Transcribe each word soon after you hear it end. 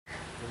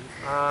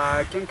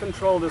I can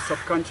control the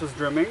subconscious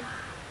dreaming,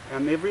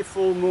 and every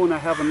full moon I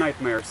have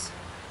nightmares,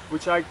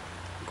 which I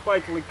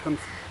quietly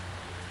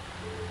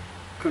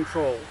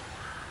control.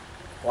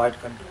 Quite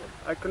control.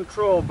 I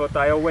control, but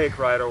I awake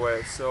right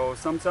away. So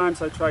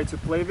sometimes I try to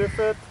play with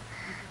it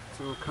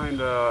to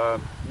kind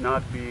of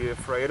not be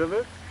afraid of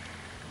it.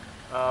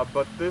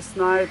 But this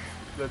night,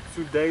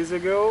 2 days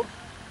ago,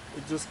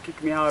 it just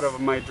kicked me out of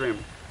my dream.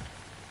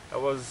 It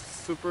was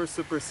super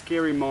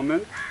scary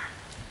moment,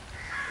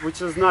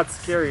 which is not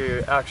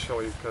scary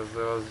actually, because it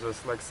was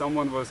just like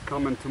someone was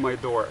coming to my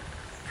door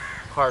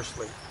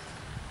harshly.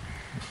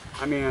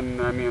 I mean,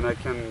 I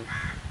can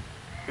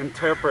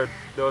interpret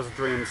those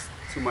dreams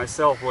to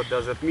myself, what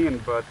does it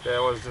mean, but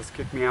it was just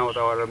kicked me out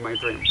of my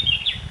dream.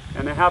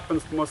 And it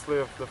happens mostly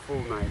of the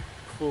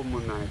full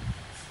moon night.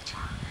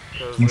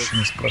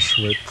 Мужчина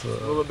спрашивает,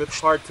 A little bit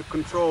hard to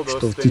control those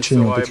что в things,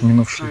 течение so вот I этих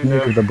минувших дней,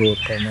 когда было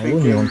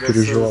полнолуние, он thinking this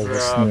переживал is, во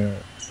сне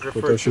referred какое-то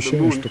to the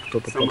ощущение, moon что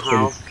кто-то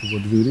somehow, подходит к его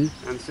двери,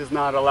 and she's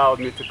not allowed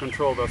me to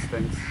control those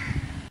things.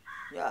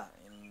 Yeah,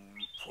 in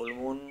full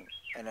moon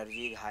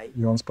energy is high.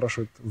 и он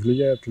спрашивает,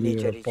 влияет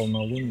Nature ли is,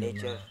 полнолуние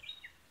nature,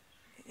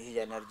 на, his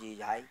energy is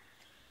high.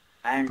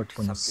 And так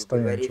понял, some people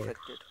состояние very человека.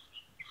 affected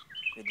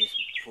with this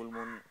full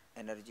moon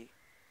energy.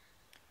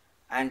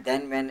 And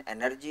then when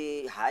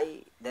energy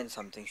high, then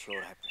something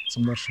sure happens.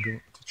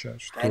 Самдарши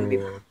отвечает, Can be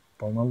что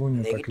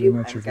полнолуние так или negative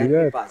иначе and can be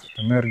влияет, positive.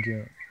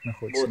 энергия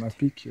находится на Both.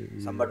 пике, и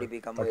Somebody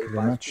become так very или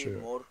positive, иначе,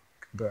 more.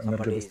 когда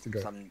энергия Somebody,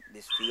 достигает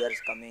this fears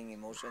coming,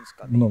 emotions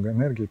coming. много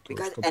энергии, то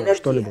Because что-то, energy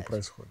что-либо has.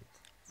 происходит.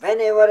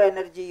 Whenever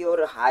energy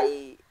you're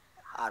high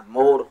or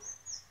more,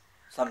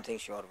 something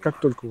sure will Как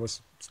happen. только у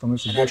вас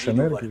становится Energy больше to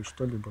энергии, work.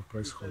 что-либо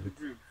происходит.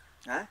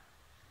 Huh?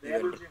 The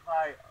energy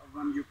high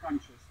when you're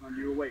conscious, when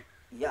you awake.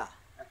 Yeah,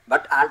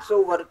 but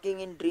also working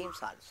in dreams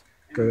also.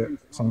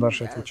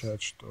 Самдарши Yes.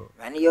 отвечает, что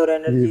When your и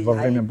energy is во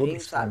high время in dreams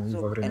бодрствования, и во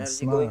also, время energy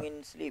сна going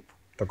in sleep.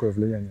 такое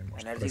влияние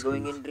может Energy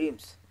going происходить. in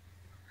dreams.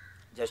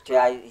 Just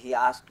he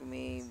asked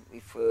me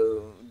if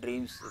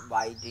dreams,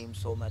 why dreams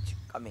so much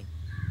coming.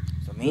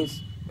 So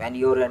means when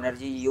your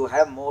energy, you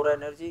have more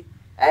energy,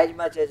 as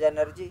much as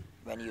energy,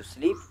 when you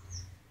sleep,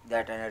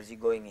 that energy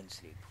going in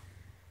sleep.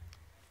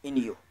 In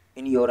you,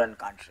 in your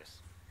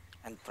unconscious.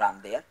 And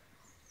from there,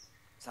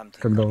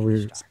 something Когда coming вы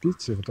start.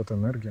 спите, вот эта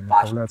энергия Past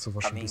направляется в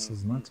ваше coming,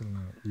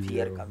 бессознательное, и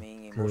fear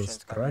coming, emotions coming,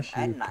 страхи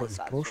and из nice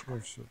also прошлого,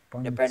 coming. все,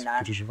 память, Depend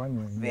on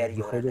переживания where они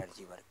your выходят.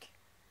 energy working.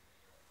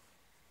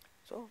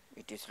 So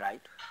it is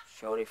right,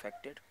 sure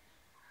affected.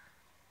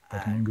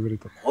 Поэтому он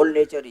говорит, Whole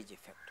nature is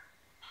affected.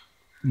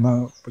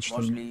 на почти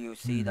Mostly you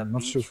see the на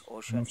всю beach,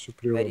 ocean,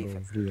 природу very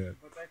affected. влияет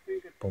But I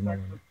think it's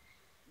полнолуние.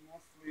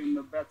 mostly on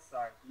the bad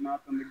side,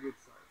 not on the good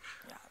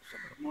side. Yeah,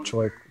 so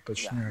Человек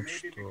уточняет, Maybe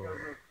что, because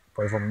of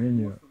по его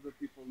мнению, most of the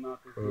people not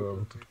as good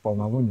вот это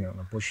полнолуние,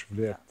 оно больше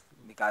влияет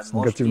because с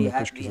mostly негативной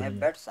точки we have зрения.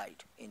 bad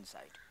side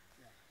inside.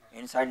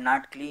 Inside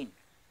not clean.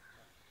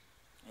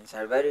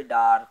 Inside very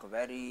dark,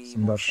 very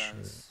Самдарши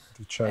emotions.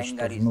 отвечает, что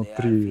Anger is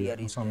внутри there,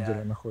 fear на is самом деле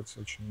there, находится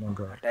очень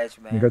много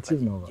attachment,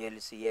 негативного,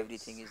 jealousy,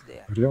 everything is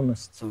there.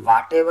 ревности. So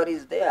whatever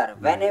is there,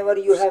 whenever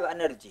you have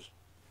energy,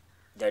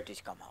 that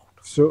is come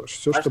out. Все,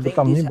 что First бы thing,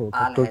 там ни this было, all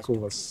как только has у to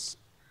вас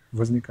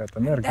возникает And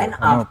энергия, then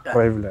она after,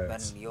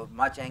 проявляется. when your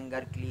much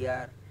anger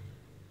clear,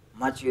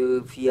 much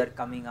fear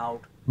coming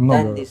out, then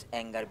Много. this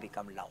anger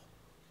become love.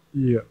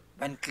 И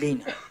When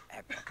clean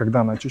happen.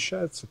 когда она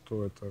очищается,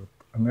 то эта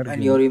When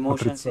your энергия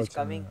emotions is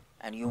coming отрицательная,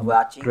 and you она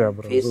watching,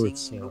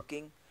 преобразуется facing,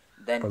 looking,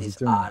 then this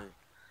позитивно.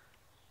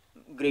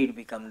 all greed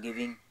become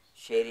giving,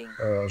 sharing,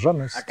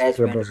 Жадность attachment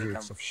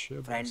преобразуется become в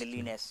щедрость,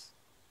 friendliness.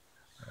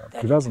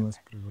 Then привязанность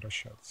it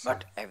превращается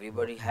But в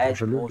everybody has,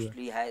 дружелюбие.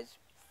 mostly has,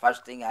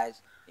 first thing has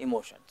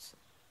emotions,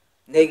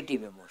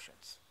 negative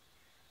emotions.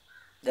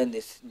 Then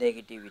this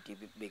negativity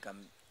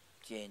become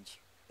change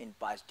in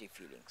positive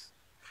feelings.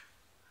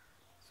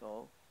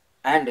 So,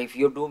 and if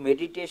you do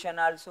meditation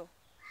also,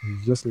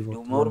 Если do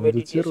вот more вы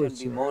meditation, be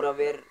медитируете, more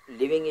aware,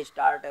 living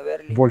start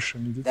awarely, больше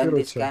then this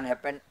медитируете, can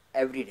happen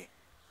every day.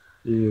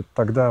 и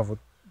тогда вот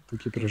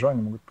такие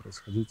переживания могут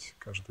происходить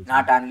каждый день.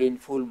 Not only in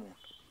full moon.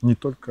 Не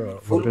только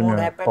во Full moon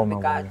время happen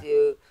because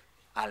полнолуния.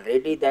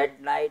 already that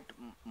night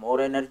more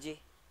energy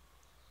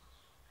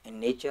in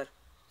nature,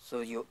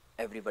 so you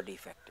everybody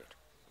affected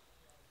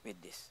with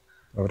this.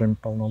 Во время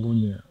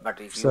полнолуния But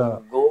if вся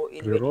you go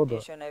in природа,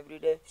 meditation every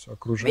day, все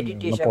окружение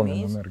meditation наполнено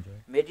means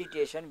энергией.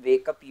 meditation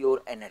wake up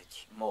your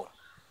energy more.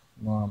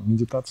 Но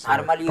медитация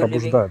Normally you're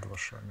living пробуждает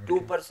вашу энергию.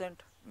 2%,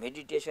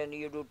 meditation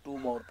you do 2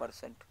 more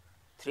percent,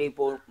 3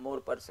 more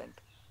percent,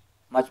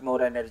 much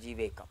more energy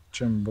wake up.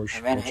 Чем больше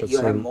And when you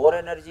получается have more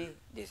energy,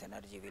 this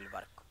energy will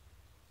work.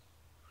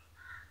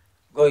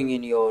 Going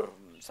in your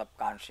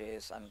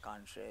subconscious,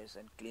 unconscious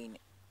and clean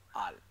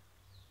all,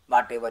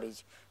 whatever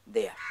is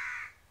there,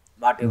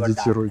 whatever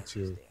darkness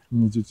is there.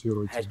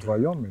 медитируете Has to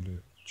вдвоем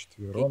или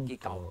вчетвером,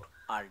 Kick то out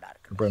all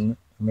как бы darkness.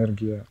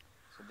 энергия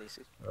So this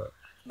is,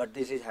 but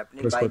this is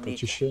happening by происходит nature,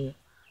 очищение.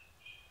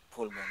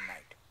 full moon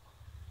night.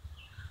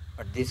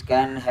 But this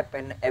can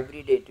happen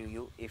every day to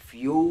you if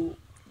you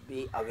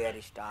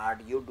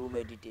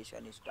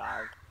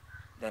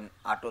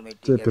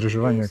Те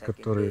переживания,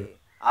 которые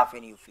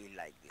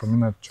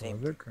поминают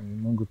человека, они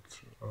могут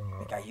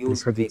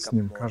происходить с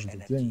ним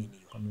каждый день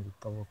по мере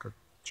того, как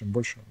чем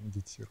больше он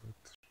медитирует,